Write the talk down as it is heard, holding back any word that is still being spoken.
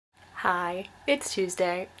Hi, it's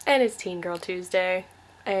Tuesday, and it's Teen Girl Tuesday,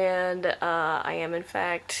 and I am in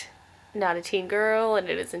fact not a teen girl, and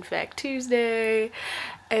it is in fact Tuesday,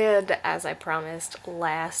 and as I promised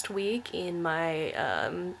last week in my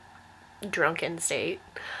drunken state,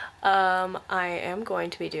 I am going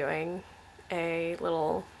to be doing a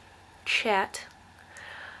little chat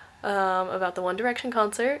about the One Direction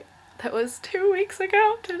concert that was 2 weeks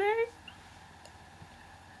ago today.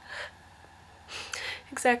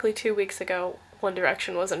 Exactly 2 weeks ago, One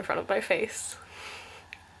Direction was in front of my face.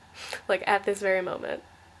 Like, at this very moment.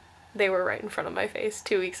 They were right in front of my face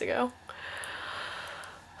 2 weeks ago.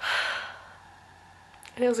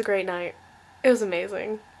 And it was a great night. It was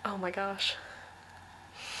amazing. Oh my gosh.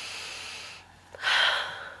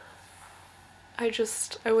 I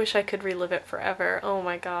wish I could relive it forever. Oh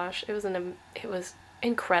my gosh. It was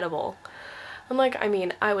incredible. And like, I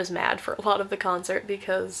mean, I was mad for a lot of the concert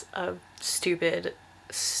because of stupid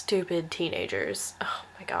teenagers. Oh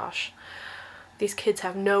my gosh. These kids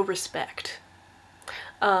have no respect.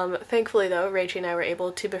 Thankfully though, Rachie and I were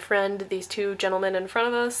able to befriend these two gentlemen in front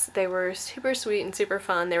of us. They were super sweet and super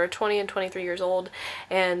fun. They were 20 and 23 years old,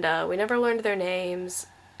 and we never learned their names,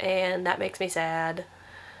 and that makes me sad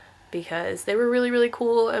because they were really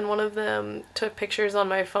cool, and one of them took pictures on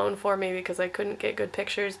my phone for me because I couldn't get good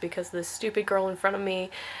pictures because this stupid girl in front of me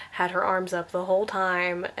had her arms up the whole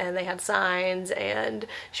time, and they had signs, and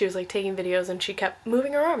she was like taking videos, and she kept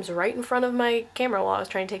moving her arms right in front of my camera while I was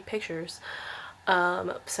trying to take pictures.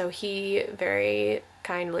 So he very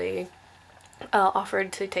kindly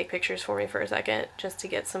offered to take pictures for me for a second just to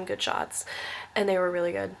get some good shots, and they were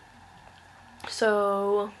really good.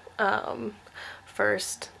 So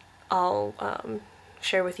first I'll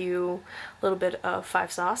share with you a little bit of Five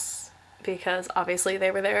Sauce because obviously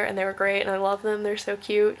they were there and they were great and I love them. They're so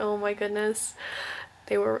cute. Oh my goodness.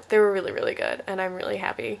 They were really good, and I'm really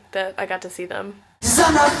happy that I got to see them. Remember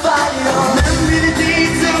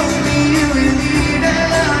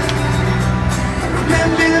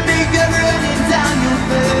the makeup running down your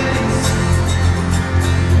face.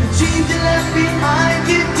 The jeans you left behind,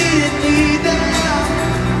 you didn't need them.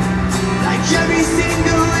 Like every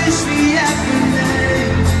single wish we had been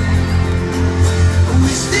made. I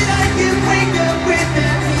wish that I could wake up with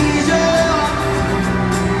amnesia,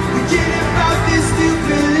 forget about this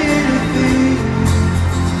stupid little thing.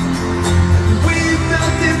 The way you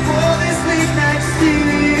felt it for this late night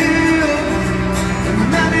stealing.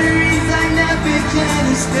 Memories I never can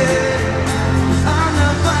escape. I'm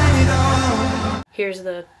not fine at all. Here's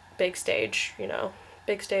the big stage, you know,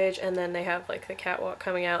 big stage, and then they have like the catwalk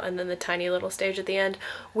coming out and then the tiny little stage at the end.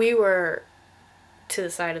 We were to the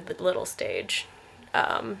side of the little stage.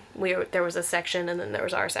 There was a section and then there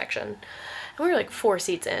was our section. And we were like 4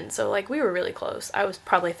 seats in, so like we were really close. I was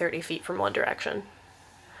probably 30 feet from One Direction,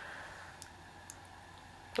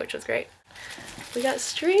 which was great. We got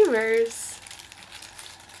streamers.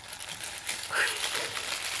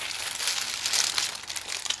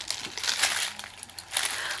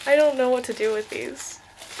 I don't know what to do with these,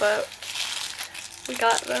 but we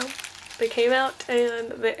got them. They came out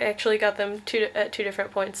and they actually got them at two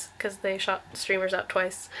different points because they shot streamers up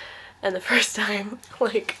twice. And the first time,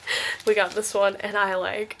 like, we got this one and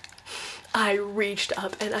I reached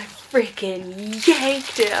up and I freaking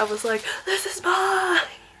yanked it. I was like, this is mine!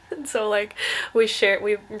 And so like we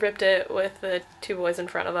ripped it with the two boys in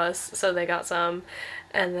front of us, so they got some,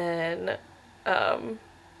 and then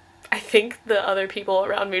I think the other people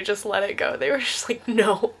around me just let it go. They were just like,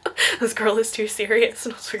 no, this girl is too serious.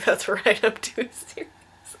 And I was like, that's right, I'm too serious.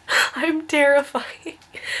 I'm terrified.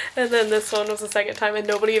 And then this one was the second time and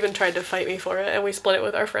nobody even tried to fight me for it, and we split it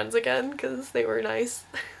with our friends again because they were nice.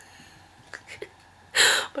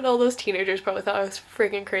 But all those teenagers probably thought I was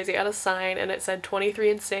freaking crazy. I had a sign and it said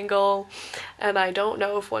 23 and single, and I don't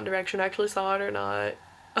know if One Direction actually saw it or not.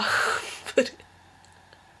 But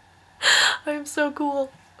I'm so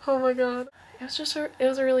cool. Oh my god. It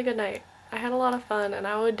was a really good night. I had a lot of fun and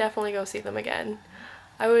I would definitely go see them again.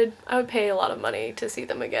 I would pay a lot of money to see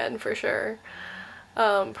them again for sure.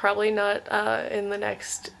 Probably not in the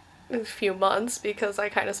next few months because I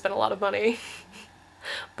kind of spent a lot of money.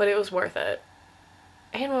 But it was worth it.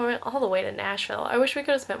 And we went all the way to Nashville. I wish we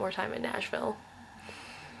could have spent more time in Nashville.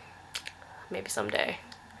 Maybe someday.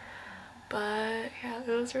 But yeah, it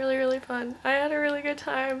was really fun. I had a really good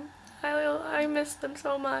time. I miss them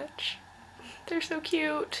so much. They're so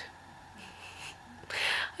cute.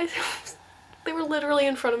 They were literally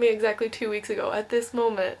in front of me exactly 2 weeks ago at this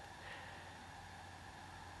moment.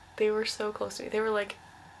 They were so close to me. They were like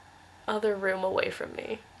other room away from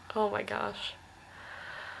me. Oh my gosh.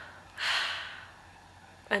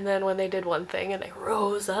 And then when they did one thing and they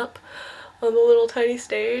rose up on the little tiny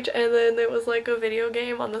stage, and then there was like a video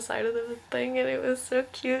game on the side of the thing, and it was so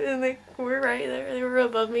cute, and they were right there, they were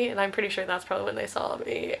above me, and I'm pretty sure that's probably when they saw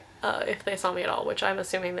me, if they saw me at all, which I'm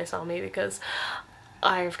assuming they saw me because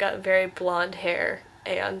I've got very blonde hair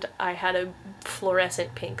and I had a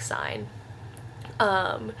fluorescent pink sign.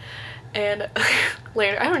 And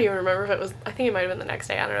later, I don't even remember if it was, I think it might have been the next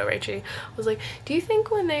day, I don't know, Rachel was like, do you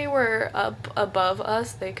think when they were up above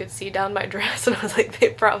us they could see down my dress? And I was like, they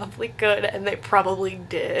probably could, and they probably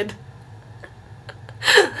did.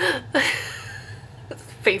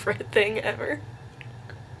 Favorite thing ever.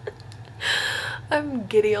 I'm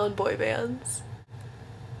giddy on boy bands.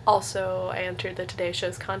 Also, I entered the Today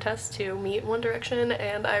Show's contest to meet One Direction,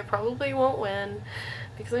 and I probably won't win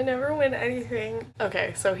because I never win anything.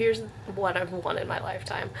 Okay, so here's what I've won in my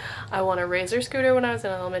lifetime. I won a Razor scooter when I was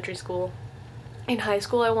in elementary school. In high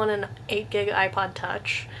school, I won an 8 gig iPod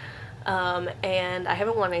Touch, and I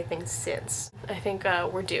haven't won anything since. I think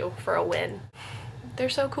we're due for a win. They're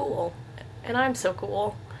so cool, and I'm so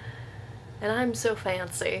cool, and I'm so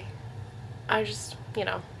fancy. I just, you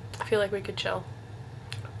know, I feel like we could chill.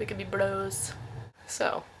 We could be bros.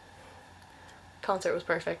 So, concert was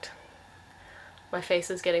perfect. My face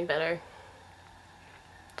is getting better.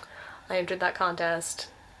 I entered that contest.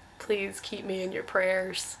 Please keep me in your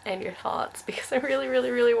prayers and your thoughts because I really, really,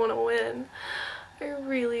 really want to win. I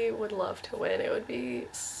really would love to win. It would be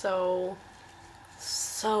so,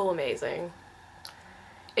 so amazing.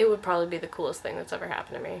 It would probably be the coolest thing that's ever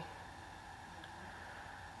happened to me.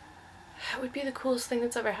 It would be the coolest thing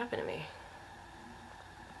that's ever happened to me.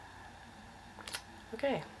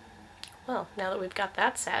 Okay, well, now that we've got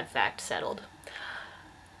that sad fact settled,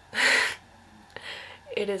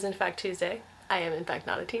 it is in fact Tuesday. I am in fact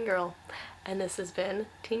not a teen girl, and this has been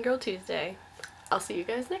Teen Girl Tuesday. I'll see you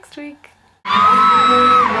guys next week.